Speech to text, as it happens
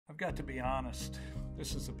got to be honest,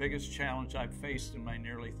 this is the biggest challenge I've faced in my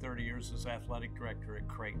nearly 30 years as athletic director at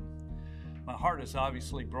Creighton. My heart is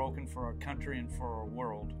obviously broken for our country and for our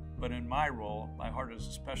world, but in my role, my heart is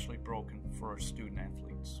especially broken for our student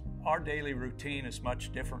athletes. Our daily routine is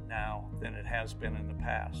much different now than it has been in the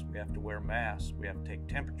past. We have to wear masks, we have to take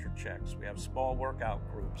temperature checks, we have small workout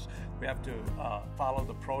groups, we have to follow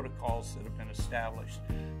the protocols that have been established.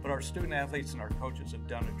 But our student athletes and our coaches have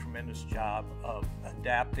done a tremendous job of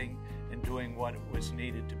adapting and doing what was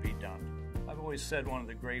needed to be done. I've always said one of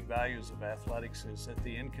the great values of athletics is that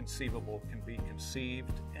the inconceivable can be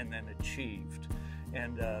conceived and then achieved.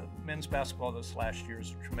 And men's basketball this last year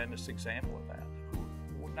is a tremendous example of that.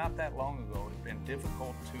 Not that long ago, it had been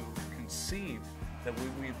difficult to conceive that we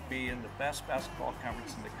would be in the best basketball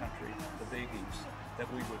conference in the country, the Big East, that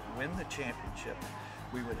we would win the championship.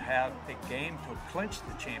 We would have a game to clinch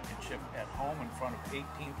the championship at home in front of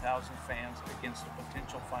 18,000 fans against a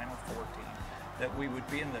potential Final Four team, that we would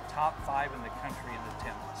be in the top 5 in the country in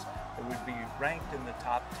attendance, that we'd be ranked in the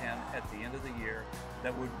top 10 at the end of the year,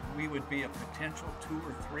 that we would be a potential 2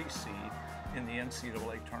 or 3 seed in the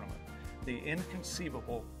NCAA tournament. The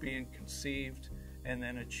inconceivable being conceived and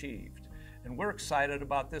then achieved. And we're excited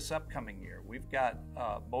about this upcoming year. We've got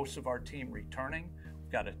most of our team returning.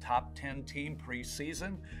 We've got a top 10 team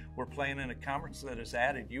preseason. We're playing in a conference that has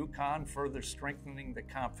added UConn, further strengthening the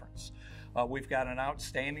conference. We've got an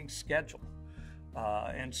outstanding schedule.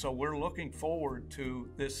 And so we're looking forward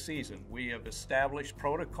to this season. We have established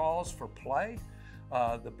protocols for play.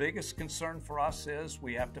 The biggest concern for us is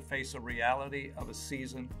we have to face a reality of a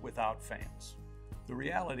season without fans. The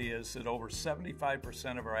reality is that over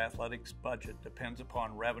 75% of our athletics budget depends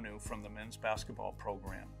upon revenue from the men's basketball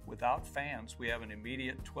program. Without fans, we have an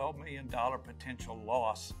immediate $12 million potential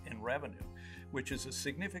loss in revenue, which is a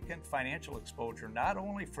significant financial exposure not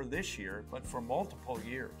only for this year, but for multiple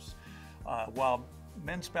years. While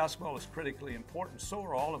men's basketball is critically important, so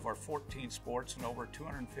are all of our 14 sports and over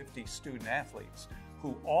 250 student athletes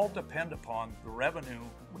who all depend upon the revenue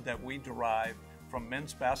that we derive from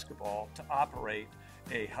men's basketball to operate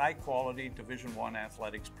a high-quality Division I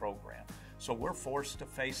athletics program. So we're forced to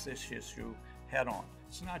face this issue head-on.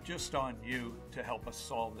 It's not just on you to help us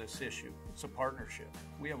solve this issue. It's a partnership.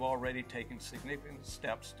 We have already taken significant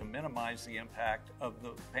steps to minimize the impact of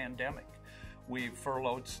the pandemic. We've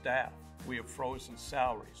furloughed staff. We have frozen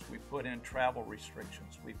salaries. We've put in travel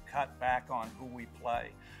restrictions. We've cut back on who we play.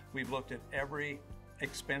 We've looked at every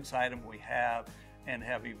expense item we have and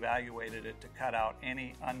have evaluated it to cut out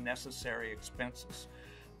any unnecessary expenses.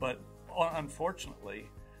 But unfortunately,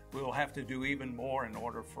 we will have to do even more in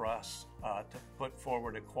order for us to put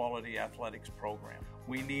forward a quality athletics program.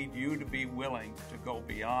 We need you to be willing to go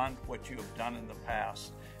beyond what you have done in the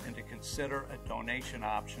past and to consider a donation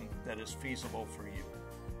option that is feasible for you.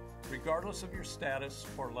 Regardless of your status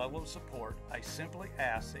or level of support, I simply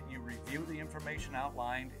ask that you review the information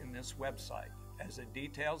outlined in this website, as it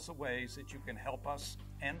details the ways that you can help us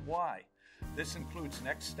and why. This includes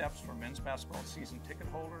next steps for men's basketball season ticket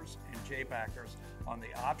holders and J-backers on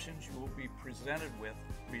the options you will be presented with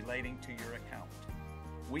relating to your account.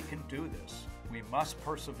 We can do this. We must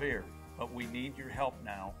persevere, but we need your help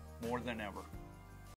now more than ever.